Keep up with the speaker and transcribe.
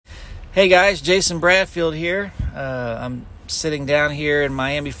Hey guys, Jason Bradfield here. I'm sitting down here in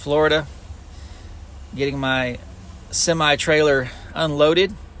Miami, Florida, getting my semi-trailer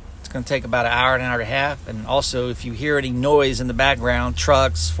unloaded. It's going to take about an hour and a half. And also, if you hear any noise in the background,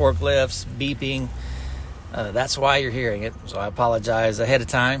 trucks, forklifts, beeping, that's why you're hearing it. So I apologize ahead of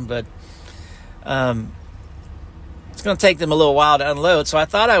time, but it's going to take them a little while to unload. So I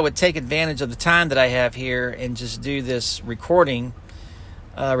thought I would take advantage of the time that I have here and just do this recording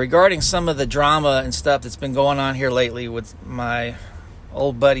regarding some of the drama and stuff that's been going on here lately with my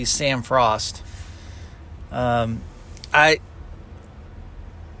old buddy Sam Frost. When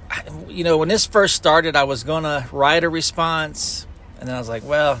this first started, I was going to write a response, and then I was like,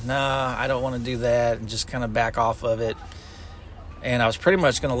 well, no, I don't want to do that, and just kind of back off of it. And I was pretty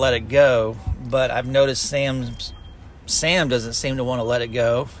much going to let it go, but I've noticed Sam doesn't seem to want to let it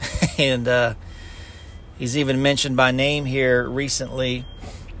go, and he's even mentioned by name here recently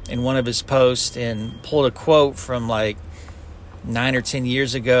in one of his posts and pulled a quote from like 9 or 10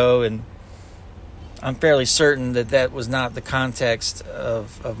 years ago, and I'm fairly certain that was not the context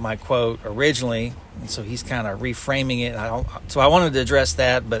of my quote originally, and so he's kind of reframing it. So I wanted to address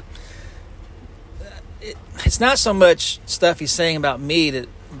that, but it's not so much stuff he's saying about me that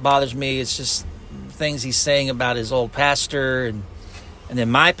bothers me. It's just things he's saying about his old pastor and then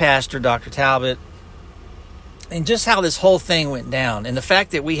my pastor, Dr. Talbot, and just how this whole thing went down. And the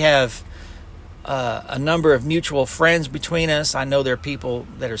fact that we have a number of mutual friends between us. I know there are people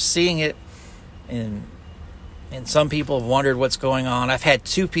that are seeing it, and some people have wondered what's going on. I've had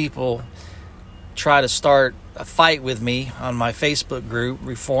 2 people try to start a fight with me on my Facebook group,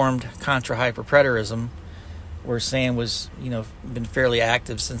 Reformed Contra Hyperpreterism, where Sam was, been fairly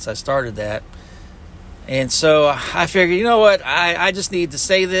active since I started that. And so I figured, you know what, I just need to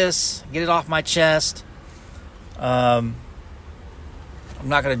say this, get it off my chest. I'm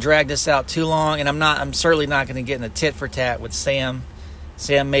not going to drag this out too long, and I'm certainly not going to get in a tit for tat with Sam.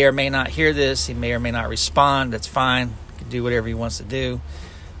 Sam may or may not hear this. He may or may not respond. That's fine. He can do whatever he wants to do.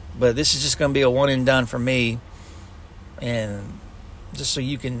 But this is just going to be a one and done for me. And just so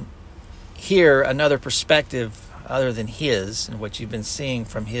you can hear another perspective other than his and what you've been seeing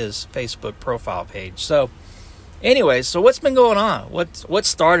from his Facebook profile page. So anyway, so what's been going on? What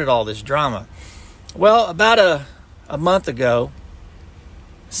started all this drama? Well, about a month ago,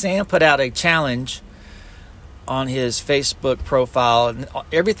 Sam put out a challenge on his Facebook profile. And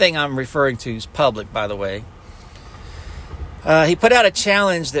everything I'm referring to is public, by the way. He put out a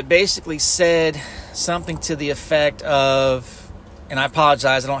challenge that basically said something to the effect of, and I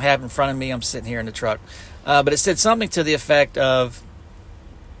apologize, I don't have it in front of me, I'm sitting here in the truck, but it said something to the effect of,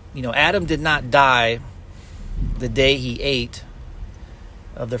 Adam did not die the day he ate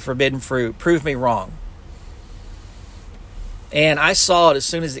of the forbidden fruit. Prove me wrong. And I saw it as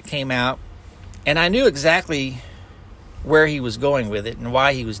soon as it came out, and I knew exactly where he was going with it and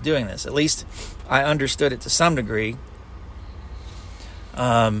why he was doing this. At least I understood it to some degree.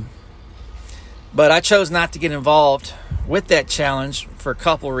 But I chose not to get involved with that challenge for a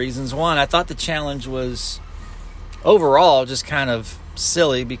couple reasons. One, I thought the challenge was overall just kind of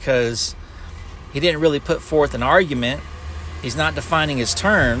silly because he didn't really put forth an argument. He's not defining his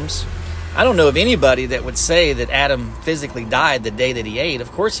terms. I don't know of anybody that would say that Adam physically died the day that he ate.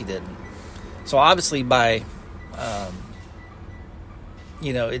 Of course he didn't. So obviously by,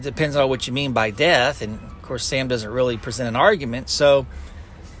 it depends on what you mean by death. And of course Sam doesn't really present an argument. So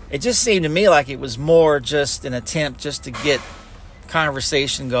it just seemed to me like it was more just an attempt just to get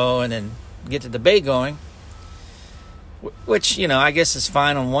conversation going and get the debate going, which, I guess is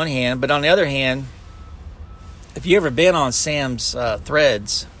fine on one hand. But on the other hand, if you ever been on Sam's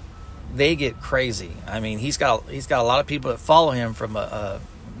threads, they get crazy. I mean, he's got a lot of people that follow him from a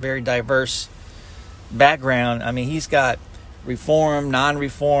very diverse background. I mean, he's got Reformed,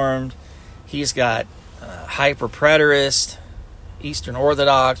 non-Reformed. He's got hyper-preterist, Eastern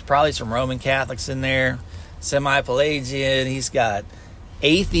Orthodox, probably some Roman Catholics in there, semi-Pelagian. He's got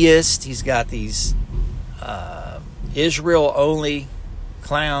atheists. He's got these Israel-only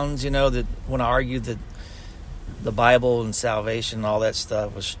clowns, that want to argue that the Bible and salvation and all that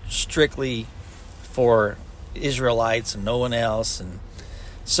stuff was strictly for Israelites and no one else. And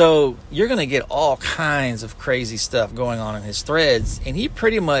so you're going to get all kinds of crazy stuff going on in his threads, and he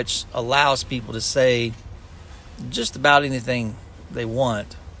pretty much allows people to say just about anything they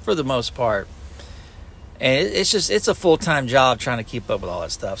want for the most part. And it's a full-time job trying to keep up with all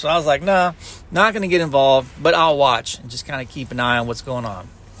that stuff. So I was like, no, not going to get involved, but I'll watch and just kind of keep an eye on what's going on.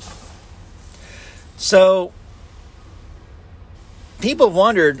 So people have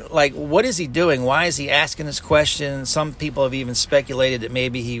wondered, like, what is he doing? Why is he asking this question? Some people have even speculated that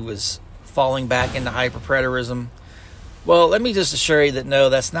maybe he was falling back into hyperpreterism. Well, let me just assure you that no,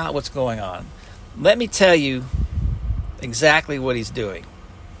 that's not what's going on. Let me tell you exactly what he's doing.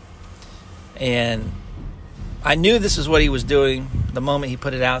 And I knew this is what he was doing the moment he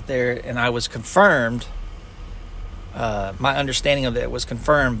put it out there, and I was confirmed. My understanding of it was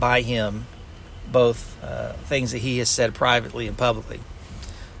confirmed by him, both things that he has said privately and publicly.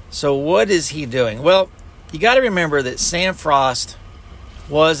 So what is he doing? Well, you got to remember that Sam Frost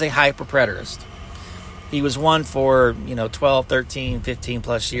was a hyperpreterist. He was one for 12, 13, 15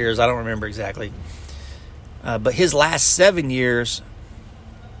 plus years. I don't remember exactly. But his last 7 years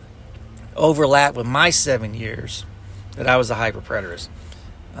overlap with my 7 years that I was a hyperpreterist.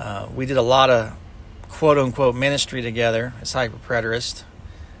 We did a lot of quote-unquote ministry together as hyperpreterists.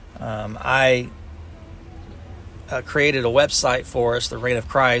 I created a website for us, The Reign of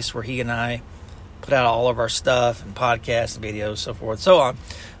Christ, where he and I put out all of our stuff and podcasts and videos, so forth and so on.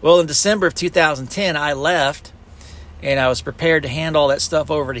 Well, in December of 2010, I left, and I was prepared to hand all that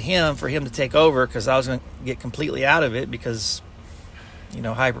stuff over to him for him to take over, because I was going to get completely out of it, because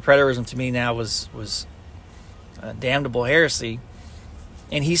hyperpreterism to me now was damnable heresy.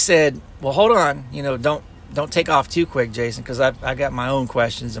 And he said, well, hold on, don't take off too quick, Jason, because I got my own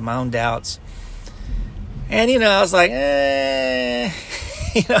questions and my own doubts. And, I was like, I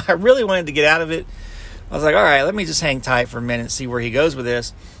really wanted to get out of it. I was like, all right, let me just hang tight for a minute and see where he goes with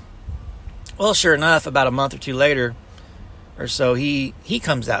this. Well, sure enough, about a month or two later or so, he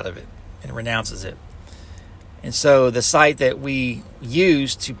comes out of it and renounces it. And so the site that we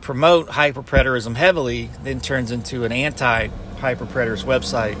use to promote hyperpreterism heavily then turns into an anti-hyperpreterist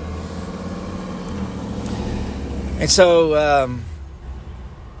website. And so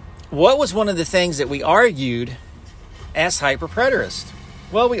what was one of the things that we argued as hyperpreterists?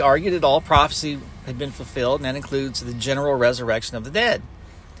 Well, we argued that all prophecy had been fulfilled, and that includes the general resurrection of the dead.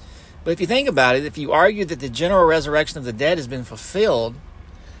 But if you think about it, if you argue that the general resurrection of the dead has been fulfilled,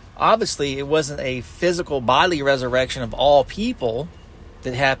 obviously it wasn't a physical bodily resurrection of all people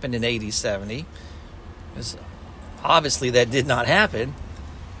that happened in AD 70. Because obviously that did not happen.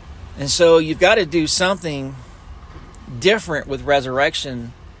 And so you've got to do something different with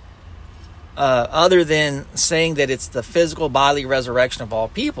resurrection other than saying that it's the physical bodily resurrection of all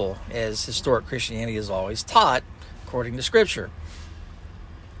people, as historic Christianity has always taught, according to Scripture.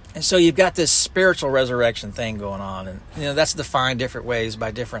 And so you've got this spiritual resurrection thing going on, and that's defined different ways by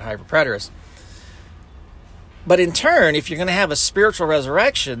different hyperpreterists. But in turn, if you're going to have a spiritual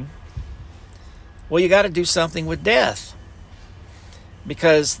resurrection, well, you got to do something with death,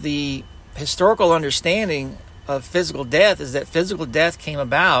 because the historical understanding of physical death is that physical death came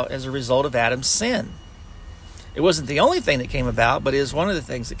about as a result of Adam's sin. It wasn't the only thing that came about, but it is one of the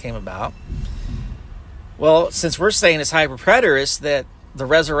things that came about. Well, since we're saying as hyperpreterists that the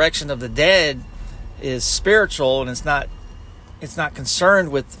resurrection of the dead is spiritual and it's not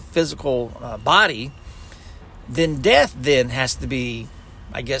concerned with the physical body, then death then has to be,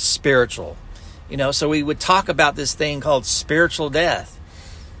 I guess, spiritual. So we would talk about this thing called spiritual death.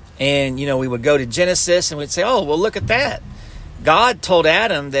 And, we would go to Genesis and we'd say, oh, well, look at that. God told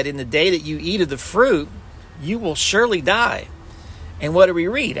Adam that in the day that you eat of the fruit, you will surely die. And what do we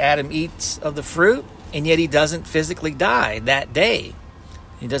read? Adam eats of the fruit, and yet he doesn't physically die that day.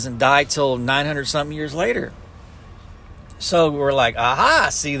 He doesn't die till 900-something years later. So we're like, aha,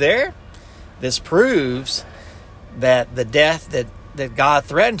 see there? This proves that the death that God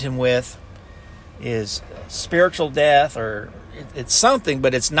threatened him with is spiritual death, or it's something,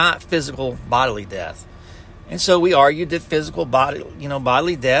 but it's not physical bodily death. And so we argued that physical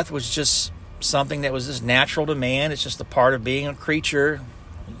bodily death was just something that was just natural to man. It's just a part of being a creature.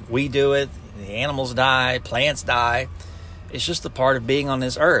 We do it. The animals die. Plants die. It's just a part of being on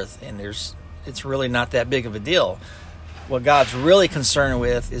this earth. And it's really not that big of a deal. What God's really concerned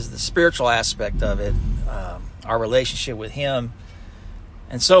with is the spiritual aspect of it, our relationship with Him,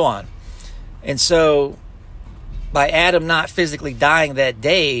 and so on. And so by Adam not physically dying that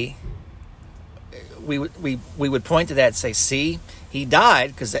day, we would point to that and say, see, he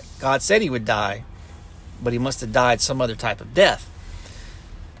died because God said he would die, but he must have died some other type of death.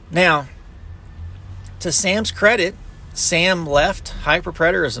 Now, to Sam's credit, Sam left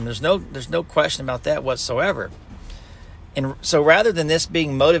hyperpreterism. There's no question about that whatsoever. And so rather than this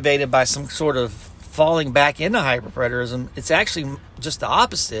being motivated by some sort of falling back into hyperpreterism, it's actually just the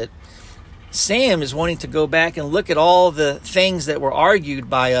opposite. Sam is wanting to go back and look at all the things that were argued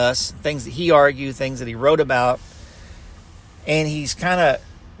by us, things that he argued, things that he wrote about, and he's kind of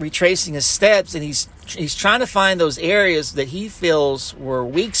retracing his steps, and he's trying to find those areas that he feels were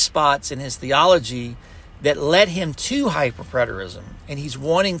weak spots in his theology that led him to hyperpreterism, and he's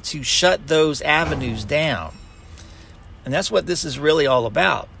wanting to shut those avenues down. And that's what this is really all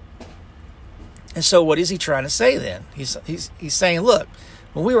about. And so what is he trying to say then? He's saying, look,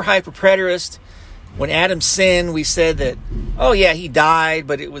 when we were hyperpreterist, when Adam sinned, we said that, oh yeah, he died,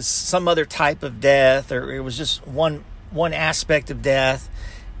 but it was some other type of death, or it was just one aspect of death.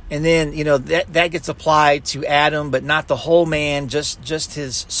 And then, that gets applied to Adam, but not the whole man, just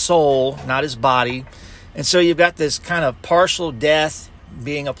his soul, not his body. And so you've got this kind of partial death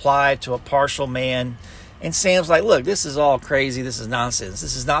being applied to a partial man. And Sam's like, look, this is all crazy. This is nonsense.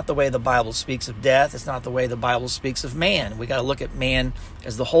 This is not the way the Bible speaks of death. It's not the way the Bible speaks of man. We got to look at man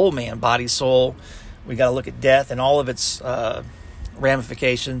as the whole man, body, soul. We got to look at death and all of its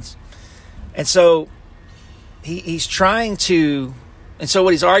ramifications. And so he's trying to... And so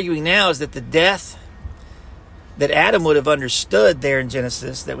what he's arguing now is that the death that Adam would have understood there in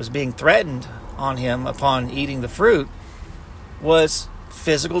Genesis that was being threatened on him upon eating the fruit was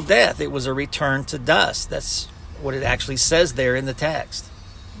physical death. It was a return to dust. That's what it actually says there in the text.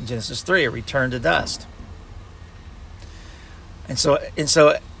 In Genesis 3, a return to dust. And so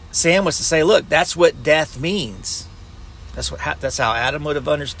Sam was to say, look, that's what death means. That's how Adam would have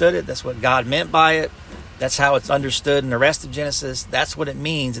understood it. That's what God meant by it. That's how it's understood in the rest of Genesis. That's what it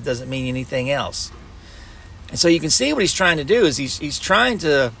means. It doesn't mean anything else. And so you can see what he's trying to do is he's trying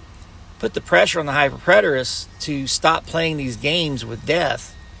to put the pressure on the hyperpreterists to stop playing these games with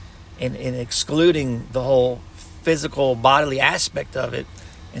death and excluding the whole physical bodily aspect of it,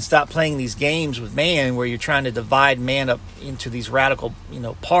 and stop playing these games with man where you're trying to divide man up into these radical,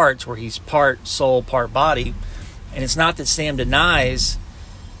 parts where he's part soul, part body. And it's not that Sam denies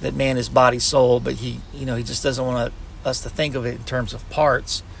that man is body, soul, but he just doesn't want us to think of it in terms of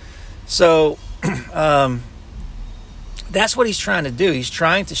parts. So that's what he's trying to do. He's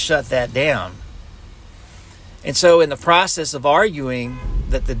trying to shut that down. And so in the process of arguing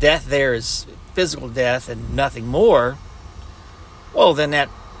that the death there is physical death and nothing more, well, then that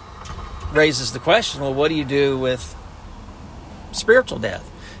raises the question, well, what do you do with spiritual death?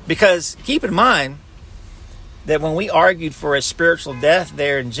 Because keep in mind that when we argued for a spiritual death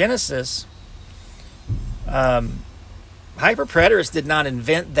there in Genesis, hyperpreterists did not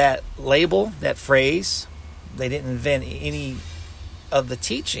invent that label, that phrase. They didn't invent any of the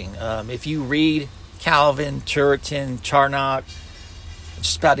teaching. If you read Calvin, Turretin, Charnock,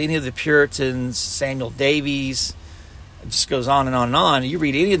 just about any of the Puritans, Samuel Davies, it just goes on and on and on. You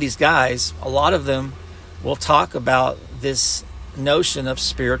read any of these guys, a lot of them will talk about this notion of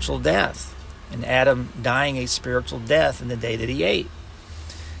spiritual death and Adam dying a spiritual death in the day that he ate.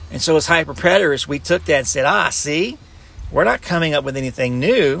 And so as hyperpreterists, we took that and said, see, we're not coming up with anything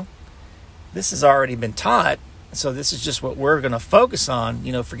new. This has already been taught. So this is just what we're going to focus on.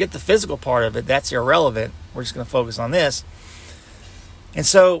 Forget the physical part of it. That's irrelevant. We're just going to focus on this. And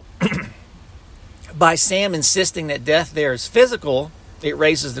so by Sam insisting that death there is physical, it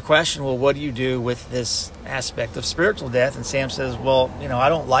raises the question, well, what do you do with this aspect of spiritual death? And Sam says, well, I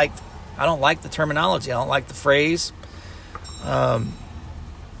don't like the terminology. I don't like the phrase. I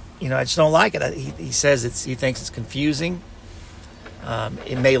just don't like it. He says he thinks it's confusing.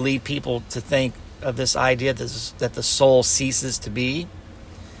 It may lead people to think of this idea that the soul ceases to be.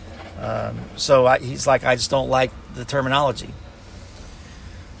 He's like, I just don't like the terminology.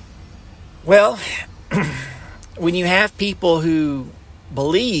 Well, when you have people who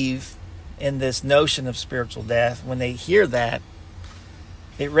believe in this notion of spiritual death, when they hear that,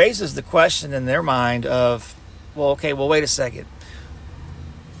 it raises the question in their mind of, wait a second.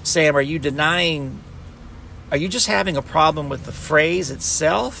 Sam, are you just having a problem with the phrase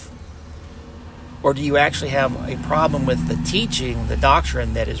itself? Or do you actually have a problem with the teaching, the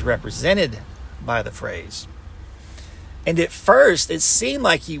doctrine that is represented by the phrase? And at first, it seemed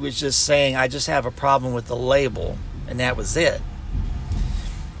like he was just saying, I just have a problem with the label, and that was it.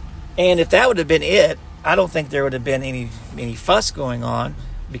 And if that would have been it, I don't think there would have been any fuss going on,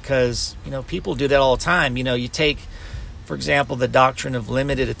 because, people do that all the time. You take, for example, the doctrine of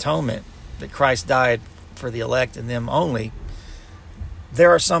limited atonement, that Christ died for the elect and them only.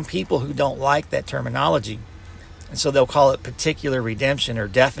 There are some people who don't like that terminology, and so they'll call it particular redemption or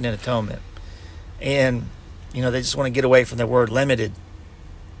definite atonement. And, they just want to get away from the word limited.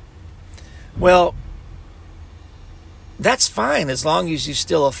 Well, that's fine as long as you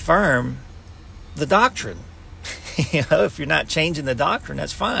still affirm the doctrine. If you're not changing the doctrine,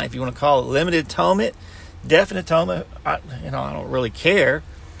 that's fine. If you want to call it limited atonement, definite atonement, I don't really care.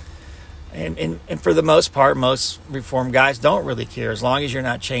 And for the most part, most Reformed guys don't really care as long as you're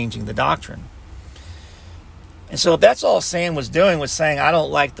not changing the doctrine. And so if that's all Sam was doing, was saying, I don't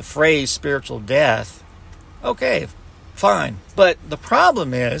like the phrase spiritual death, okay, fine. But the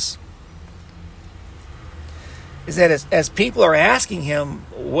problem is that as people are asking him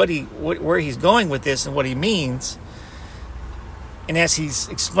where he's going with this and what he means, and as he's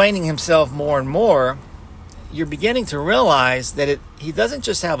explaining himself more and more, you're beginning to realize that he doesn't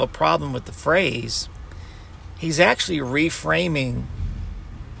just have a problem with the phrase, he's actually reframing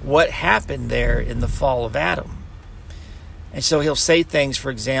what happened there in the fall of Adam. And so he'll say things,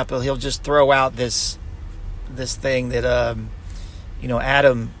 for example, he'll just throw out this thing that,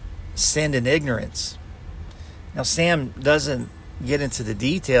 Adam sinned in ignorance. Now, Sam doesn't get into the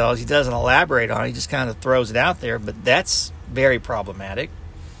details. He doesn't elaborate on it. He just kind of throws it out there, but that's very problematic.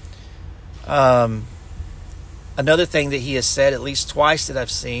 Another thing that he has said at least twice that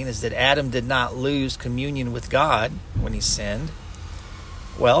I've seen is that Adam did not lose communion with God when he sinned.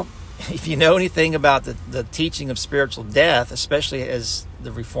 Well, if you know anything about the teaching of spiritual death, especially as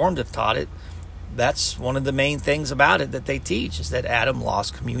the Reformed have taught it, that's one of the main things about it that they teach, is that Adam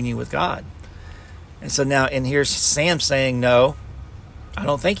lost communion with God. And so now, and here's Sam saying, no, I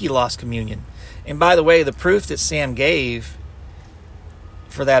don't think he lost communion. And by the way, the proof that Sam gave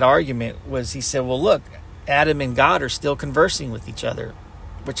for that argument was, he said, well, look, Adam and God are still conversing with each other,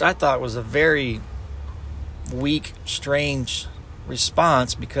 which I thought was a very weak, strange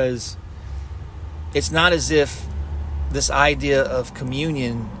response, because it's not as if this idea of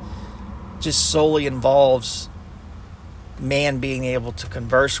communion just solely involves man being able to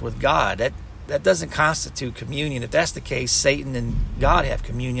converse with God. That doesn't constitute communion. If that's the case, Satan and God have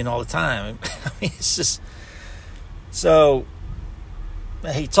communion all the time. I mean, it's just... So,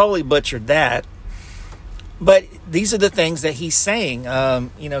 he totally butchered that. But these are the things that he's saying.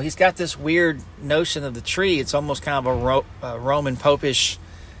 He's got this weird notion of the tree. It's almost kind of a Roman Popish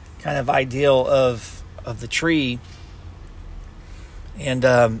kind of ideal of the tree.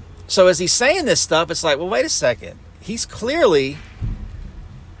 And so as he's saying this stuff, it's like, well, wait a second. He clearly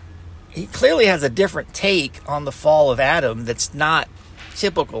has a different take on the fall of Adam that's not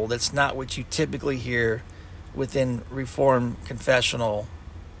typical. That's not what you typically hear within Reformed confessional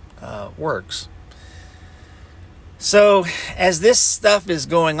works. So as this stuff is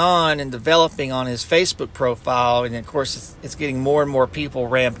going on and developing on his Facebook profile, and of course it's getting more and more people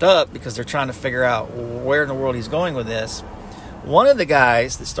ramped up because they're trying to figure out where in the world he's going with this, one of the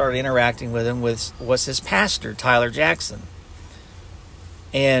guys that started interacting with him was his pastor, Tyler Jackson.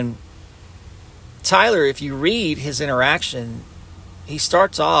 And Tyler, if you read his interaction, he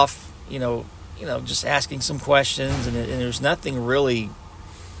starts off, just asking some questions, and there's nothing really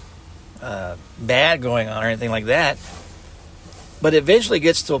bad going on or anything like that. But it eventually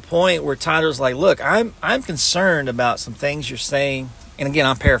gets to a point where Tyler's like, look, I'm concerned about some things you're saying. And again,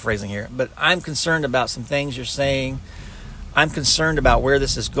 I'm paraphrasing here, but I'm concerned about some things you're saying. I'm concerned about where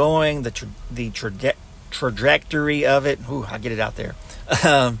this is going, the trajectory of it. Ooh, I get it out there.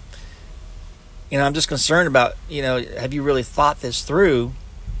 I'm just concerned about, have you really thought this through?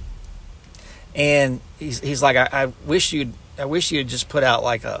 And he's like, I wish you'd just put out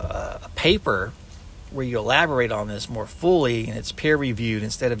like a paper where you elaborate on this more fully, and it's peer reviewed,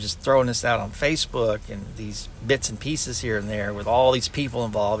 instead of just throwing this out on Facebook and these bits and pieces here and there with all these people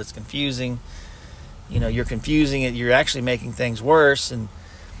involved. It's confusing. You're confusing it. You're actually making things worse. And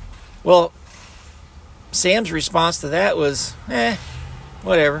well, Sam's response to that was,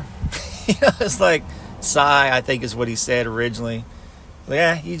 whatever. It's like, sigh, I think is what he said originally.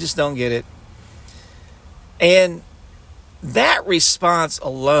 Like, you just don't get it. And that response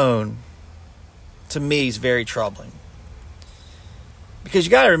alone, to me, is very troubling. Because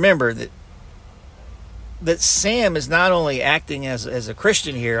you got to remember that Sam is not only acting as a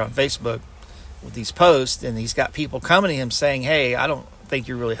Christian here on Facebook with these posts, and he's got people coming to him saying, hey, I don't think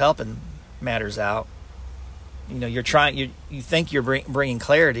you're really helping matters out. You're trying, you think you're bringing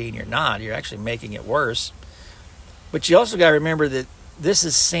clarity, and you're not. You're actually making it worse. But you also got to remember that this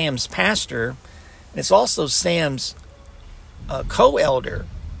is Sam's pastor, and it's also Sam's co-elder.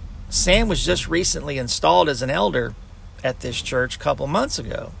 Sam was just recently installed as an elder at this church a couple months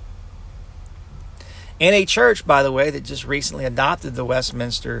ago. And a church, by the way, that just recently adopted the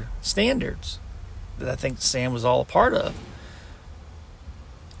Westminster Standards that I think Sam was all a part of.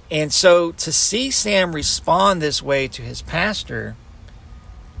 And so to see Sam respond this way to his pastor,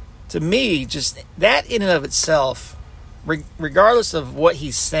 to me, just that in and of itself, regardless of what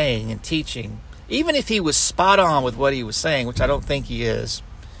he's saying and teaching, even if he was spot on with what he was saying, which I don't think he is,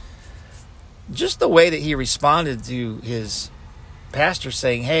 just the way that he responded to his pastor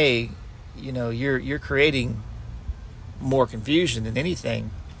saying, hey, you're creating more confusion than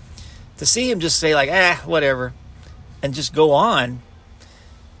anything. To see him just say like, whatever, and just go on,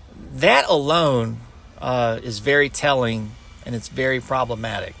 that alone is very telling, and it's very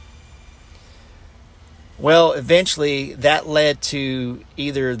problematic. Well, eventually that led to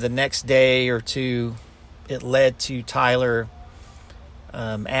either the next day or two, it led to Tyler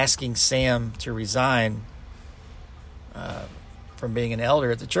asking Sam to resign from being an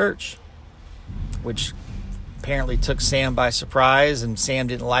elder at the church, which apparently took Sam by surprise, and Sam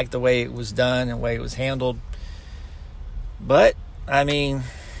didn't like the way it was done and the way it was handled. But, I mean,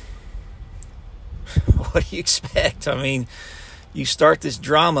 what do you expect? I mean, you start this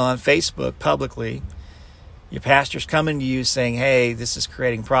drama on Facebook publicly. Your pastor's coming to you saying, hey, this is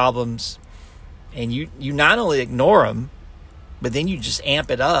creating problems. And you not only ignore them, but then you just amp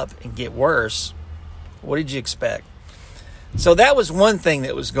it up and get worse. What did you expect? So that was one thing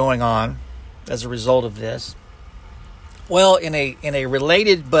that was going on as a result of this. Well, in a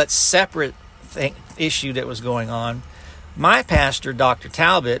related but separate issue that was going on, my pastor, Dr.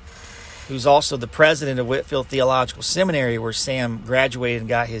 Talbot, who's also the president of Whitefield Theological Seminary, where Sam graduated and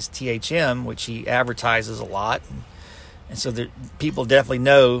got his THM, which he advertises a lot. And so people definitely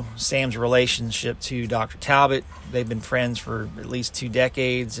know Sam's relationship to Dr. Talbot. They've been friends for at least 2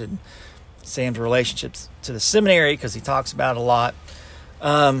 decades, and Sam's relationships to the seminary, because he talks about it a lot.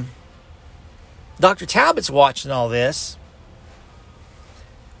 Dr. Talbot's watching all this,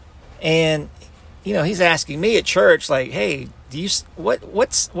 and he's asking me at church, like, hey,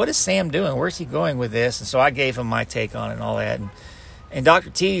 what is Sam doing? Where's he going with this? And so I gave him my take on it and all that. And Dr.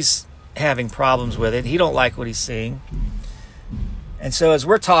 T's having problems with it. He don't like what he's seeing. And so as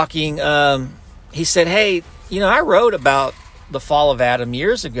we're talking, he said, hey, I wrote about the fall of Adam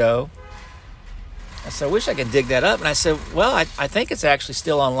years ago. I said, I wish I could dig that up. And I said, well, I think it's actually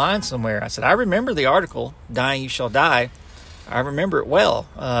still online somewhere. I said, I remember the article, Dying You Shall Die. I remember it well.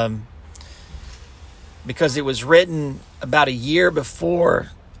 Because it was written about a year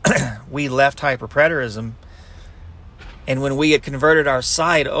before we left hyperpreterism. And when we had converted our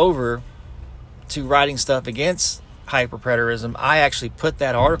site over to writing stuff against hyperpreterism, I actually put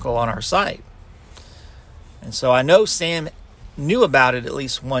that article on our site. And so I know Sam knew about it at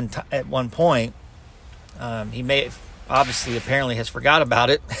least at one point. He may have, apparently has forgot about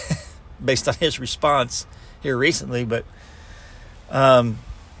it based on his response here recently. But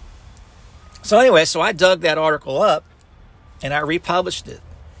so anyway, so I dug that article up and I republished it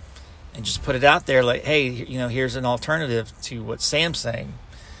and just put it out there like, hey, here's an alternative to what Sam's saying.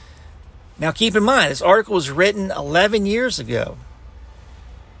 Now, keep in mind, this article was written 11 years ago,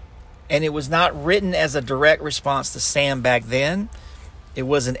 and it was not written as a direct response to Sam back then. It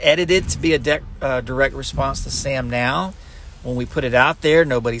wasn't edited to be a direct response to Sam now. When we put it out there,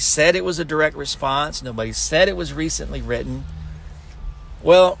 nobody said it was a direct response. Nobody said it was recently written.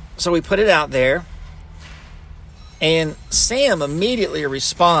 Well, so we put it out there, and Sam immediately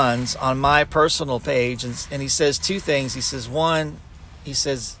responds on my personal page, and he says 2 things. He says, one, he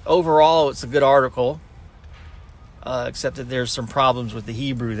says, overall, it's a good article, except that there's some problems with the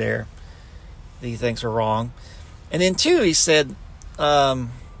Hebrew there that he thinks are wrong. And then 2, he said, this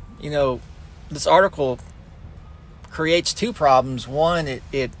article creates 2 problems. One,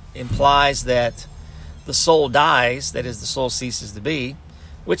 it implies that the soul dies, that is, the soul ceases to be,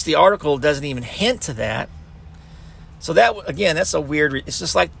 which the article doesn't even hint to that. So that, again, that's a weird, it's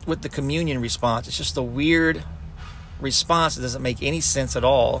just like with the communion response. It's just a weird response that doesn't make any sense at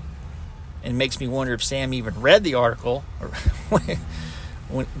all, and makes me wonder if Sam even read the article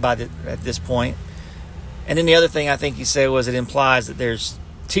at this point. And then the other thing I think he said was it implies that there's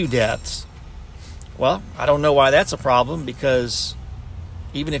 2 deaths. Well, I don't know why that's a problem, because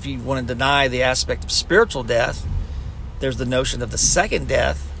even if you want to deny the aspect of spiritual death, there's the notion of the second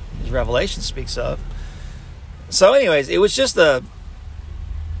death, as Revelation speaks of. So anyways, it was just it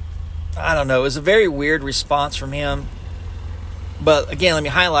was a very weird response from him. But again, let me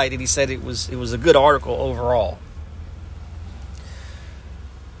highlight it. He said it was a good article overall.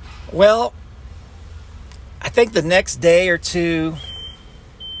 Well, I think the next day or two,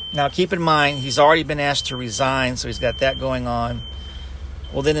 now keep in mind, he's already been asked to resign, so he's got that going on.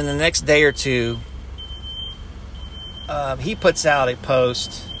 Well, then in the next day or two, he puts out a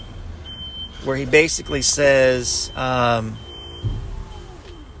post where he basically says,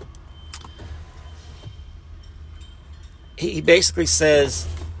 he basically says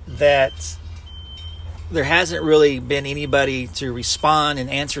that there hasn't really been anybody to respond and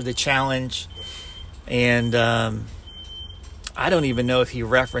answer the challenge. And I don't even know if he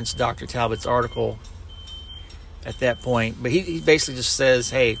referenced Dr. Talbot's article at that point. But he basically just says,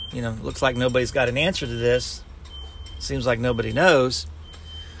 hey, looks like nobody's got an answer to this. Seems like nobody knows.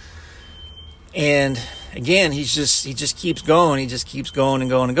 And again, he just keeps going. He just keeps going and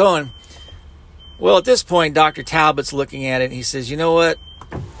going and going. Well, at this point, Dr. Talbot's looking at it, and he says, you know what?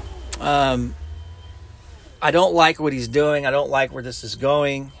 I don't like what he's doing. I don't like where this is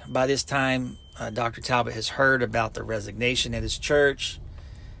going. By this time, Dr. Talbot has heard about the resignation at his church,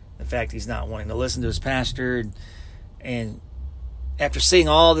 the fact he's not wanting to listen to his pastor. And after seeing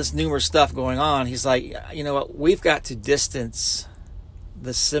all this numerous stuff going on, he's like, you know what? We've got to distance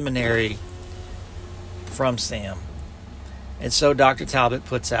the seminary from Sam. And so Dr. Talbot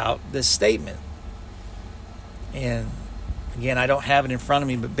puts out this statement. And again, I don't have it in front of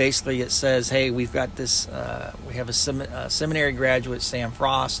me, but basically it says, hey, we've got this, we have a seminary graduate, Sam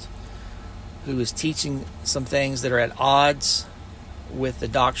Frost, who is teaching some things that are at odds with the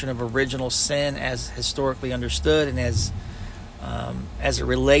doctrine of original sin as historically understood and as it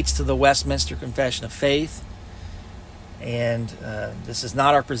relates to the Westminster Confession of Faith. And this is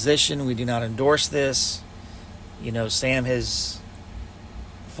not our position. We do not endorse this. Sam has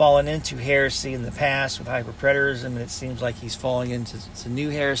fallen into heresy in the past with hyperpreterism, and it seems like he's falling into new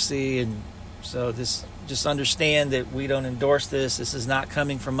heresy. And so just understand that we don't endorse this. This is not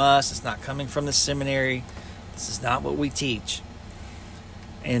coming from us. It's not coming from the seminary. This is not what we teach.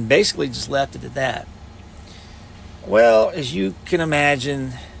 And basically just left it at that. Well, as you can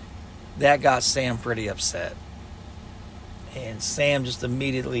imagine, that got Sam pretty upset. And Sam just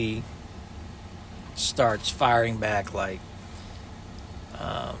immediately starts firing back like,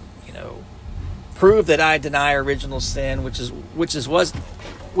 prove that I deny original sin, which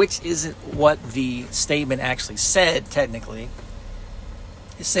isn't what the statement actually said. Technically,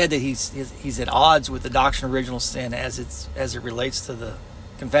 it said that he's at odds with the doctrine of original sin as it relates to the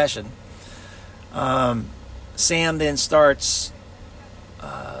confession. Sam then starts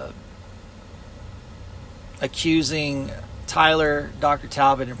accusing Tyler, Dr.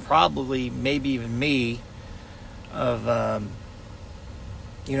 Talbot, and probably maybe even me of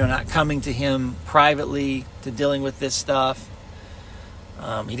not coming to him privately to dealing with this stuff.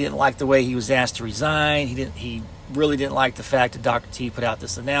 He didn't like the way he was asked to resign. He really didn't like the fact that Dr. T put out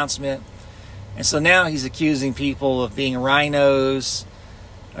this announcement. And so now he's accusing people of being rhinos,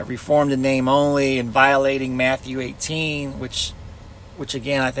 reformed in name only, and violating Matthew 18, which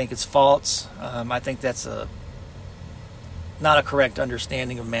again, I think it's false. I think that's not a correct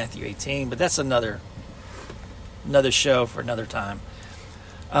understanding of Matthew 18, but that's another show for another time.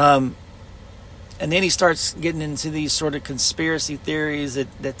 And then he starts getting into these sort of conspiracy theories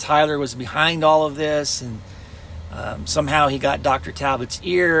that Tyler was behind all of this, and somehow he got Dr. Talbot's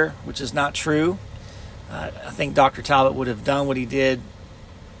ear, which is not true. I think Dr. Talbot would have done what he did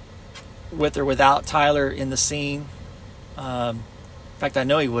with or without Tyler in the scene. In fact, I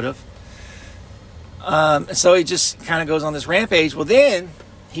know he would have. So he just kind of goes on this rampage. Well, then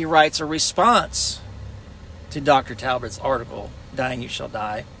he writes a response to Dr. Talbot's article, Dying You Shall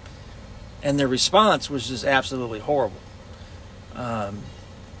Die. And the response was just absolutely horrible. And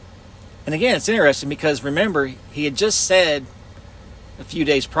again, it's interesting because, remember, he had just said a few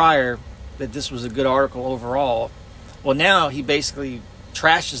days prior that this was a good article overall. Well, now he basically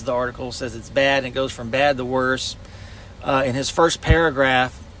trashes the article, says it's bad, and it goes from bad to worse. In his first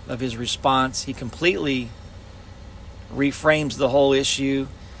paragraph of his response, he completely reframes the whole issue.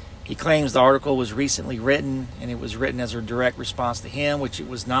 He claims the article was recently written, and it was written as a direct response to him, which it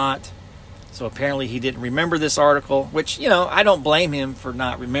was not. So apparently he didn't remember this article, which, I don't blame him for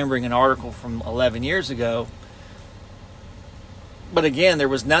not remembering an article from 11 years ago. But again, there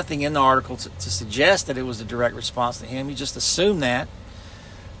was nothing in the article to suggest that it was a direct response to him. He just assumed that.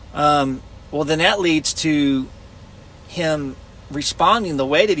 Well, then that leads to him responding the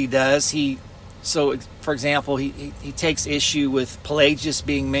way that he does. So, for example, he takes issue with Pelagius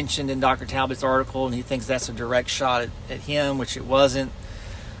being mentioned in Dr. Talbot's article, and he thinks that's a direct shot at him, which it wasn't.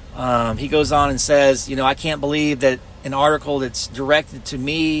 He goes on and says, I can't believe that an article that's directed to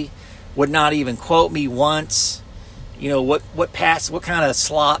me would not even quote me once. What kind of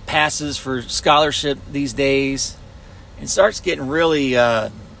slop passes for scholarship these days? And starts getting really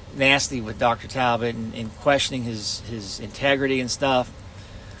nasty with Dr. Talbot and questioning his integrity and stuff.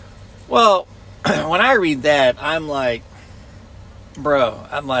 Well, when I read that, I'm like,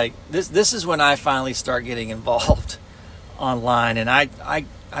 this is when I finally start getting involved online. And I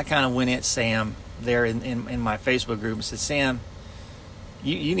kind of went at Sam there in my Facebook group and said, Sam,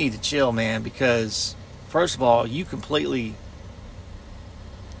 you need to chill, man, because first of all, you completely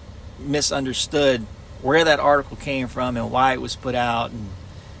misunderstood where that article came from and why it was put out, and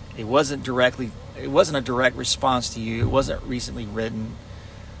it wasn't directly a direct response to you. It wasn't recently written.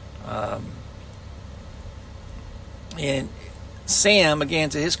 And Sam, again,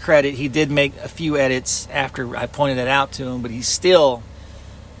 to his credit, he did make a few edits after I pointed it out to him, but it seems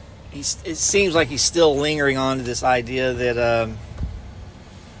like he's still lingering on to this idea that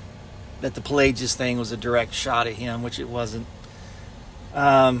the Pelagius thing was a direct shot at him, which it wasn't.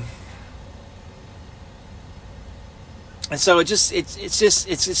 And so it's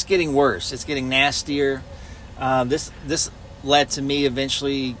just getting worse. It's getting nastier. This led to me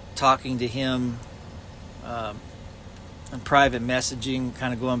eventually talking to him in private messaging,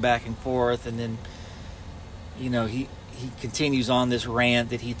 kind of going back and forth, and then he continues on this rant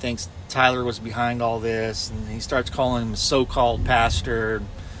that he thinks Tyler was behind all this, and he starts calling him a so-called pastor.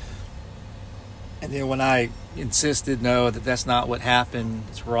 And then when I insisted, no, that's not what happened,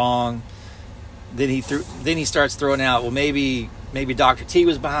 it's wrong, then he starts throwing out, well, maybe Dr. T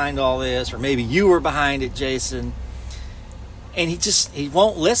was behind all this, or maybe you were behind it, Jason. And he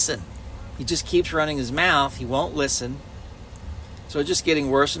won't listen. He just keeps running his mouth. He won't listen. So it's just getting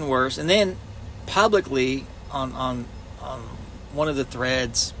worse and worse. And then publicly on one of the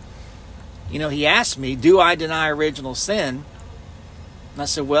threads, he asked me, do I deny original sin? And I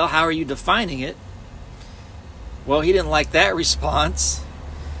said, well, how are you defining it? Well, he didn't like that response.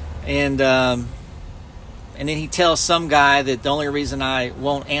 And then he tells some guy that the only reason I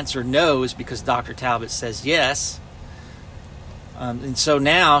won't answer no is because Dr. Talbot says yes. And so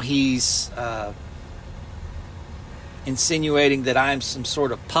now he's insinuating that I'm some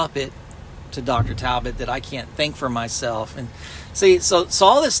sort of puppet to Dr. Talbot, that I can't think for myself. And see, so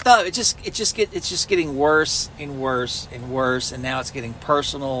all this stuff, it's just getting worse and worse and worse. And now it's getting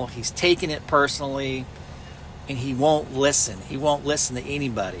personal. He's taking it personally, and he won't listen. He won't listen to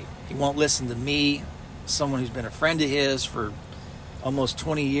anybody. He won't listen to me, someone who's been a friend of his for almost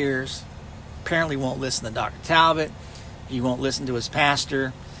 20 years. Apparently won't listen to Dr. Talbot. He won't listen to his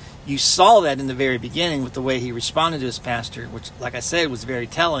pastor. You saw that in the very beginning with the way he responded to his pastor, which, like I said, was very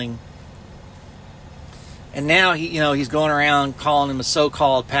telling. And now he's going around calling him a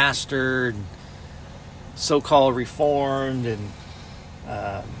so-called pastor and so-called reformed, and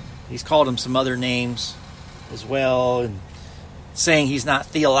he's called him some other names as well, and saying he's not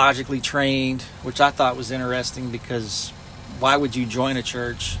theologically trained, which I thought was interesting, because why would you join a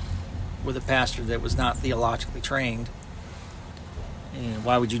church with a pastor that was not theologically trained? And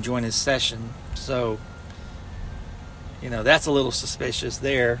why would you join his session? So, that's a little suspicious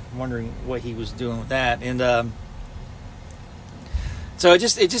there. I'm wondering what he was doing with that. And so it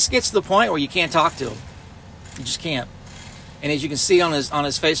just gets to the point where you can't talk to him. You just can't. And as you can see on his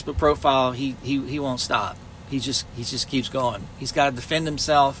Facebook profile, he won't stop. He just keeps going. He's got to defend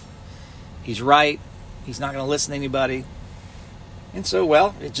himself. He's right. He's not going to listen to anybody. And so,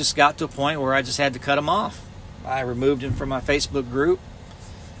 well, it just got to a point where I just had to cut him off. I removed him from my Facebook group.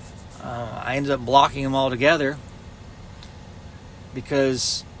 I ended up blocking him altogether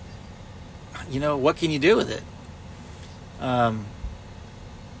because, what can you do with it?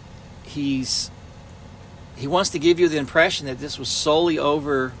 He wants to give you the impression that this was solely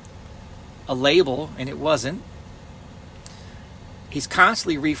over a label, and it wasn't. He's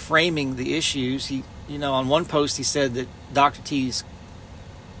constantly reframing the issues. He, on one post he said that Dr. T's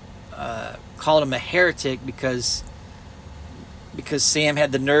called him a heretic because Sam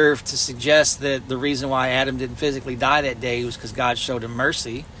had the nerve to suggest that the reason why Adam didn't physically die that day was because God showed him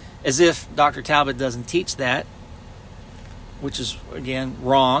mercy, as if Dr. Talbot doesn't teach that, which is, again,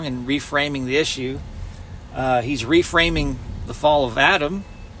 wrong, and reframing the issue. He's reframing the fall of Adam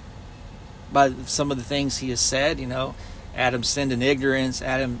by some of the things he has said. Adam sinned in ignorance.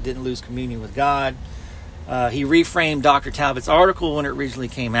 Adam didn't lose communion with God. He reframed Dr. Talbot's article when it originally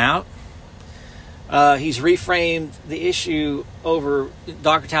came out. He's reframed the issue over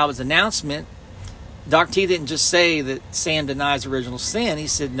Dr. Talbot's announcement. Dr. T didn't just say that Sam denies original sin. He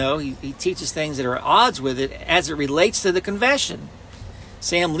said no, he teaches things that are at odds with it as it relates to the confession.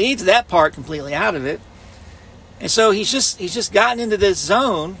 Sam leaves that part completely out of it. And so he's just gotten into this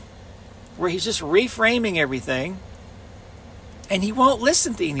zone where he's just reframing everything, and he won't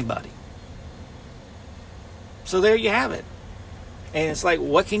listen to anybody. So there you have it. And it's like,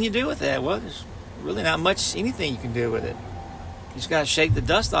 what can you do with that? Well, there's really not much anything you can do with it. You just got to shake the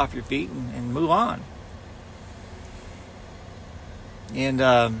dust off your feet and move on. And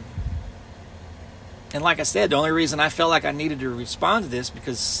like I said, the only reason I felt like I needed to respond to this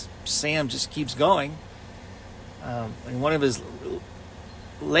because Sam just keeps going. In one of his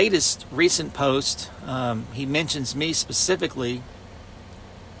latest recent posts, he mentions me specifically,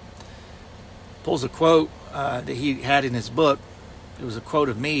 pulls a quote that he had in his book. It was a quote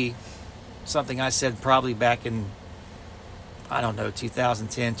of me, something I said probably back in, I don't know,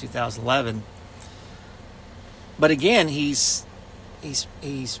 2010, 2011. But again, he's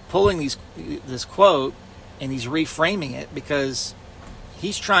pulling this quote and he's reframing it because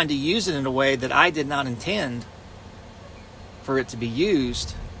he's trying to use it in a way that I did not intend for it to be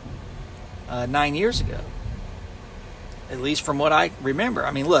used 9 years ago. At least from what I remember.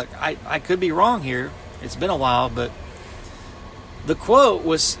 I mean, look, I could be wrong here. It's been a while, but the quote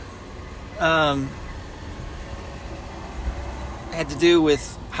was had to do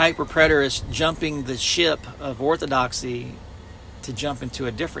with hyper-preterists jumping the ship of orthodoxy to jump into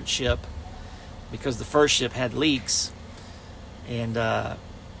a different ship because the first ship had leaks. And I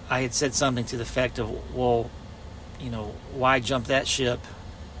had said something to the effect of, well, why jump that ship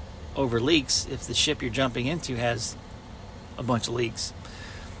over leaks if the ship you're jumping into has a bunch of leaks?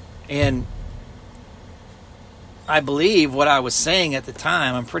 And I believe what I was saying at the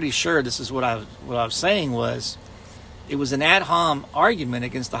time, I'm pretty sure this is what I was saying, was it was an ad hom argument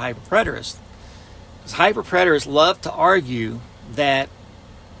against the hyper-preterists. Because hyper-preterists love to argue that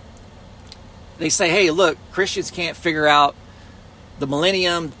they say, hey, look, Christians can't figure out the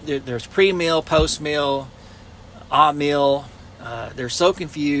millennium. There's pre-mill, post-mill, a-mill. They're so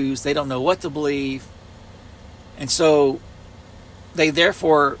confused. They don't know what to believe. And so they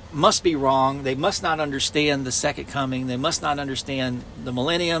therefore must be wrong. They must not understand the second coming. They must not understand the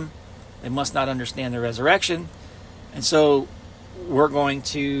millennium. They must not understand the resurrection. And so we're going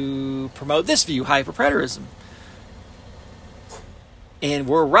to promote this view, hyper-preterism. And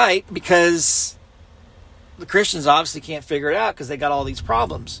we're right because the Christians obviously can't figure it out because they got all these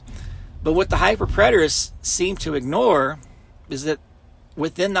problems. But what the hyper-preterists seem to ignore is that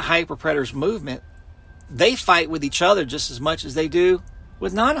within the hyper-preterist movement, they fight with each other just as much as they do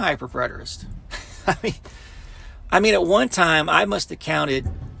with non-hyper-preterists. I mean, at one time, I must have counted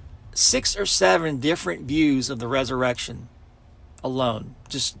 6 or 7 different views of the resurrection alone,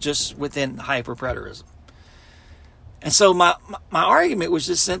 just within hyper-preterism. And so my argument was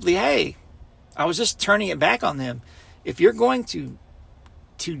just simply, hey, I was just turning it back on them. If you're going to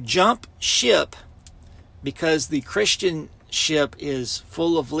jump ship because the Christian ship is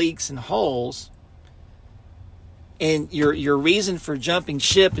full of leaks and holes, and your reason for jumping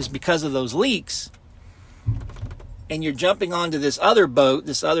ship is because of those leaks, and you're jumping onto this other boat,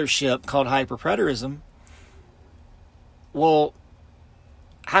 this other ship called hyper-preterism, well,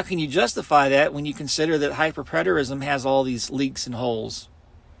 how can you justify that when you consider that hyper-preterism has all these leaks and holes?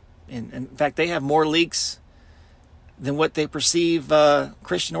 And in fact, they have more leaks than what they perceive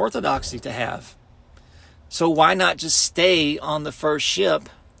Christian orthodoxy to have. So why not just stay on the first ship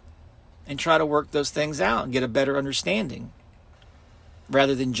and try to work those things out and get a better understanding,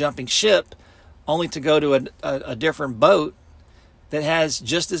 rather than jumping ship only to go to a different boat that has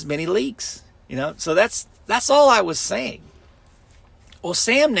just as many leaks? So that's all I was saying. Well,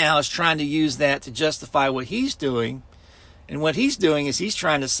 Sam now is trying to use that to justify what he's doing. And what he's doing is he's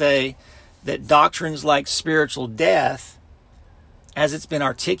trying to say that doctrines like spiritual death, as it's been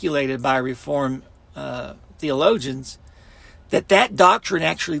articulated by Reformed theologians, that doctrine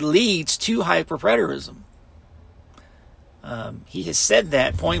actually leads to hyper-preterism. He has said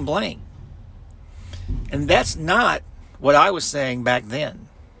that point blank. And that's not what I was saying back then.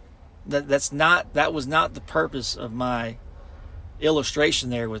 That was not the purpose of my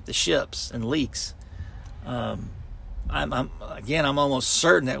illustration there with the ships and leaks. I'm almost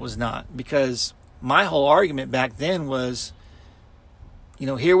certain that was not, because my whole argument back then was,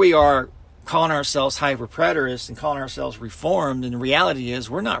 here we are calling ourselves hyper-preterists and calling ourselves Reformed, and the reality is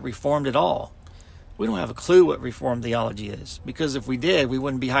we're not Reformed at all. We don't have a clue what Reformed theology is, because if we did, we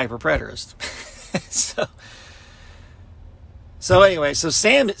wouldn't be hyper-preterist. So anyway, so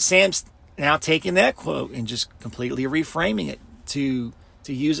Sam's now taking that quote and just completely reframing it to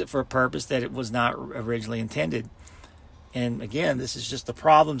use it for a purpose that it was not originally intended. And again, this is just the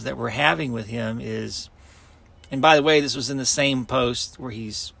problems that we're having with him is, and by the way, this was in the same post where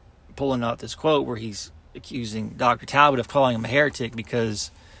he's pulling out this quote where he's accusing Dr. Talbot of calling him a heretic because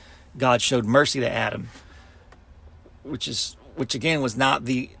God showed mercy to Adam, which again was not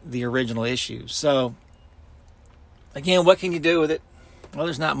the original issue. So again, what can you do with it? Well,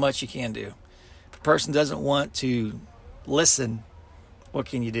 there's not much you can do. If a person doesn't want to listen, what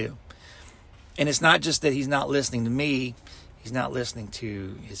can you do? And it's not just that he's not listening to me. He's not listening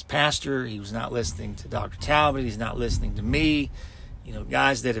to his pastor. He was not listening to Dr. Talbot. He's not listening to me.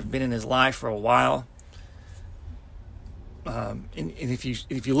 Guys that have been in his life for a while. And if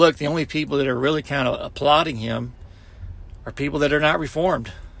you look, the only people that are really kind of applauding him are people that are not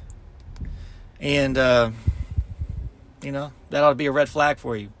Reformed. And, that ought to be a red flag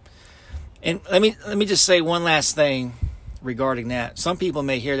for you. And let me just say one last thing regarding that. Some people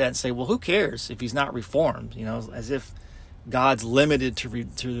may hear that and say, well, who cares if he's not reformed? You know, as if God's limited to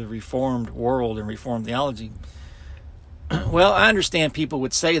the reformed world and reformed theology. Well, I understand people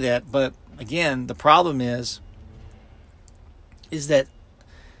would say that, but again, the problem is that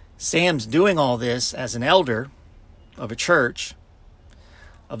Sam's doing all this as an elder of a church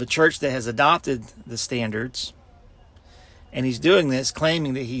that has adopted the standards, and he's doing this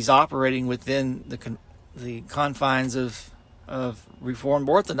claiming that he's operating within the confines of Reformed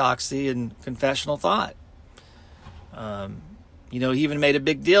orthodoxy and confessional thought. He even made a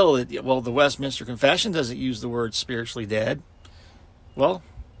big deal that, well, the Westminster Confession doesn't use the word spiritually dead. Well,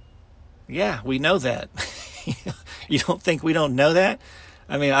 yeah, we know that. You don't think we don't know that?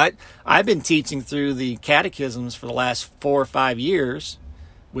 I mean, I've been teaching through the catechisms for the last 4 or 5 years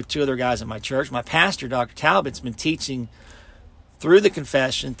with 2 other guys at my church. My pastor, Dr. Talbot's been teaching through the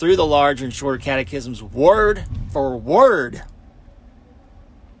confession, through the larger and shorter catechisms, word for word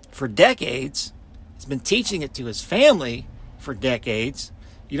for decades. He's been teaching it to his family for decades.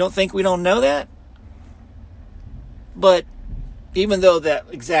 You don't think we don't know that? But even though that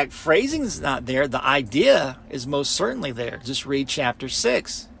exact phrasing is not there, the idea is most certainly there. Just read chapter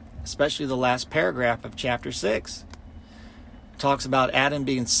 6, especially the last paragraph of chapter 6. It talks about Adam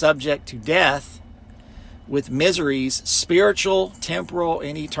being subject to death with miseries, spiritual, temporal,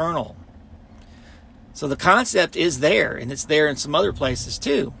 and eternal. So the concept is there, and it's there in some other places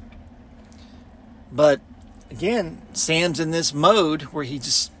too. But again, Sam's in this mode where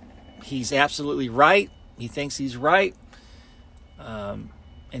he's absolutely right. He thinks he's right.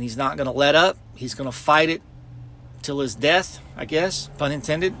 And he's not going to let up. He's going to fight it till his death, I guess, pun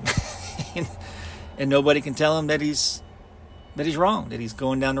intended. and nobody can tell him that he's wrong, that he's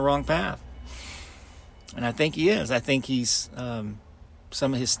going down the wrong path. And I think he is. I think he's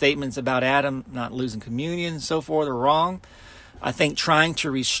some of his statements about Adam not losing communion and so forth are wrong. I think trying to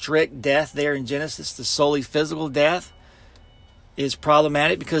restrict death there in Genesis to solely physical death is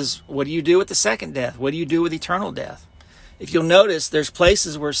problematic, because what do you do with the second death? What do you do with eternal death? If you'll notice, there's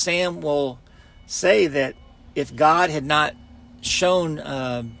places where Sam will say that if God had not shown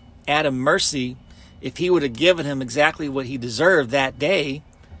Adam mercy, if he would have given him exactly what he deserved that day,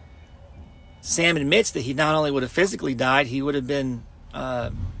 Sam admits that he not only would have physically died, he would have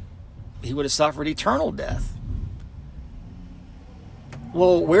suffered eternal death.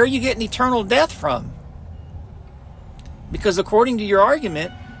 Well, where are you getting eternal death from? Because according to your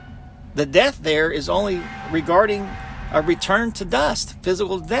argument, the death there is only regarding a return to dust,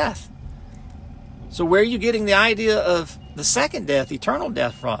 physical death. So where are you getting the idea of the second death, eternal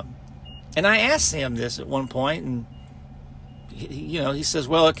death, from? And I asked Sam this at one point, and he says,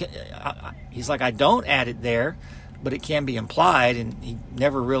 well, he's like, I don't add it there, but it can be implied. And he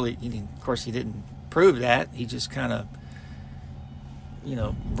never really, of course, he didn't prove that. He just kind of,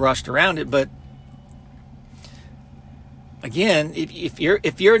 brushed around it. But again, if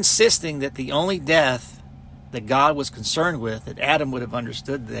you're insisting that the only death that God was concerned with, that Adam would have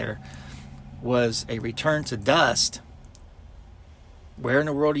understood there, was a return to dust, where in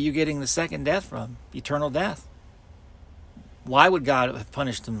the world are you getting the second death from? Eternal death. Why would God have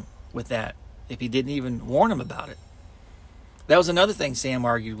punished him with that if he didn't even warn him about it? That was another thing Sam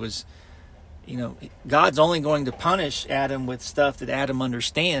argued was, God's only going to punish Adam with stuff that Adam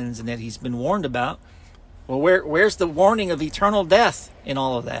understands and that he's been warned about. Well, where's the warning of eternal death in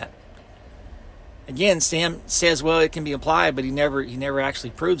all of that? Again, Sam says, well, it can be applied, but he never actually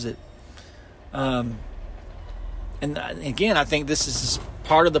proves it. And again, I think this is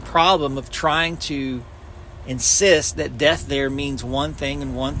part of the problem of trying to insist that death there means one thing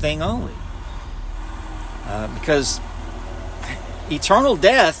and one thing only. Because eternal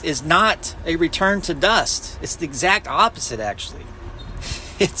death is not a return to dust. It's the exact opposite, actually.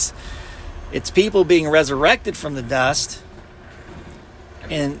 It's people being resurrected from the dust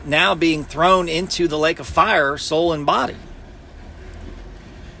and now being thrown into the lake of fire, soul and body.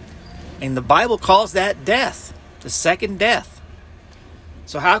 And the Bible calls that death, the second death.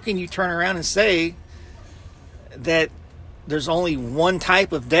 So how can you turn around and say that there's only one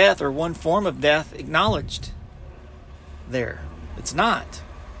type of death or one form of death acknowledged there? It's not.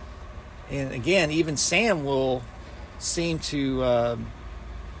 And again, even Sam will seem to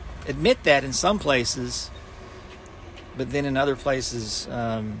admit that in some places, but then in other places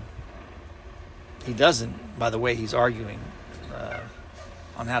he doesn't, by the way he's arguing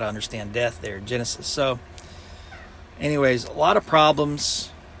on how to understand death there in Genesis. So anyways, a lot of problems,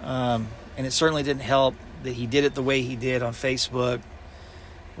 and it certainly didn't help that he did it the way he did on Facebook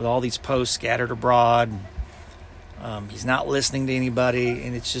with all these posts scattered abroad. He's not listening to anybody,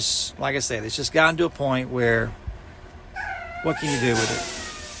 and it's just, like I said, it's just gotten to a point where what can you do with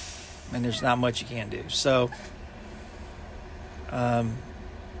it? And there's not much you can do. So,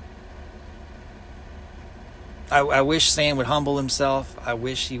 I wish Sam would humble himself. I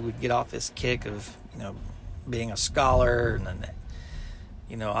wish he would get off this kick of, being a scholar, and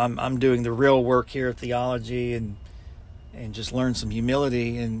I'm doing the real work here of theology, and just learn some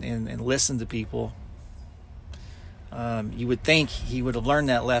humility and listen to people. You would think he would have learned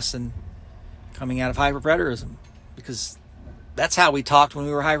that lesson coming out of hyperpreterism, because that's how we talked when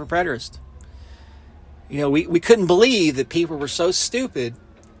we were hyperpreterist. We couldn't believe that people were so stupid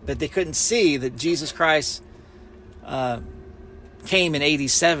that they couldn't see that Jesus Christ came in AD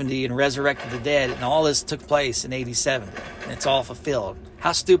 70 and resurrected the dead, and all this took place in AD 70, and it's all fulfilled.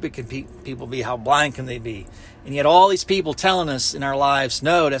 How stupid can people be? How blind can they be? And yet all these people telling us in our lives,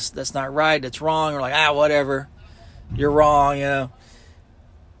 no, that's not right, that's wrong. We're like, whatever, you're wrong,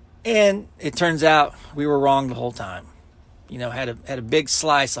 And it turns out we were wrong the whole time. Had a big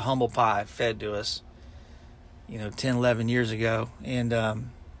slice of humble pie fed to us, 10, 11 years ago. And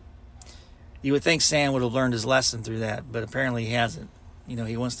you would think Sam would have learned his lesson through that, but apparently he hasn't.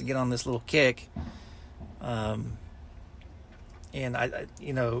 He wants to get on this little kick. And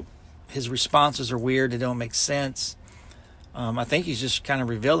his responses are weird. They don't make sense. I think he's just kind of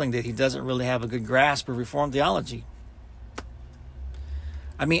revealing that he doesn't really have a good grasp of Reformed theology.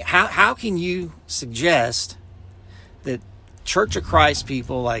 I mean, how can you suggest that Church of Christ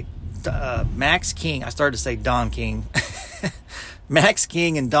people like Max King, I started to say Don King, Max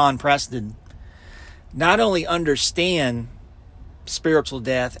King and Don Preston, not only understand spiritual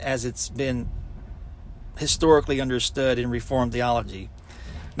death as it's been historically understood in Reformed theology,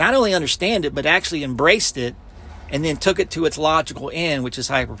 not only understand it, but actually embraced it and then took it to its logical end, which is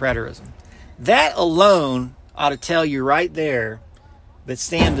hyperpreterism. That alone ought to tell you right there that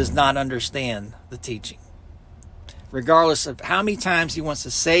Sam does not understand the teaching. Regardless of how many times he wants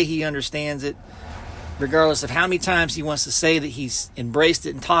to say he understands it, regardless of how many times he wants to say that he's embraced it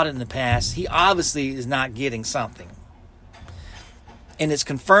and taught it in the past, he obviously is not getting something. And it's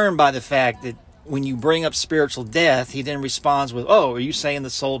confirmed by the fact that when you bring up spiritual death, he then responds with, are you saying the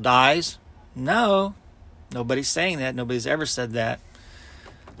soul dies? No, nobody's saying that. Nobody's ever said that.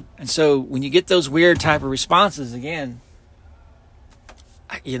 And so when you get those weird type of responses, again,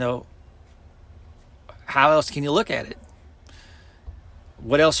 how else can you look at it?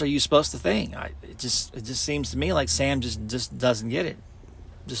 What else are you supposed to think? It just seems to me like Sam just doesn't get it,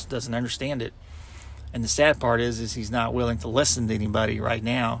 just doesn't understand it. And the sad part is he's not willing to listen to anybody right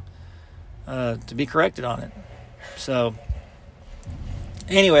now to be corrected on it. So,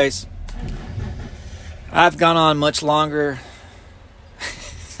 anyways, I've gone on much longer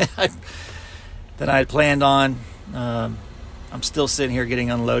than I had planned on. I'm still sitting here getting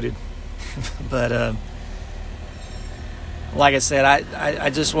unloaded, but. Like I said, I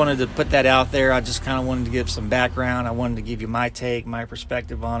just wanted to put that out there. I just kind of wanted to give some background. I wanted to give you my take, my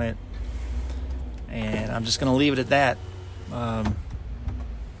perspective on it. And I'm just going to leave it at that. I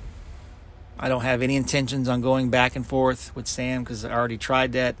don't have any intentions on going back and forth with Sam because I already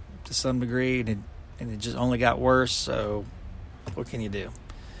tried that to some degree, and it just only got worse. So what can you do?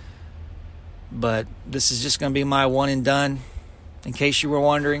 But this is just going to be my one and done, in case you were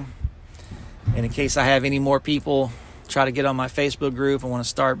wondering. And in case I have any more people try to get on my Facebook group and want to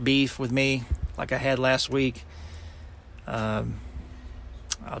start beef with me like I had last week, I'll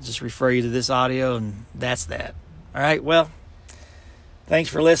just refer you to this audio, and that's that. All right, well, thanks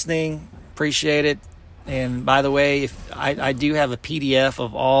for listening. Appreciate it. And by the way, if I do have a PDF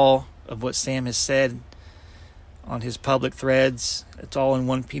of all of what Sam has said on his public threads. It's all in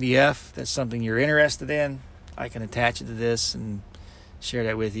one PDF. If that's something you're interested in, I can attach it to this and share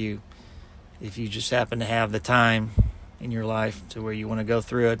that with you. If you just happen to have the time in your life to where you want to go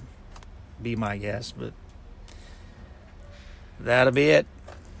through it, be my guest. But that'll be it.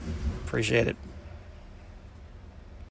 Appreciate it.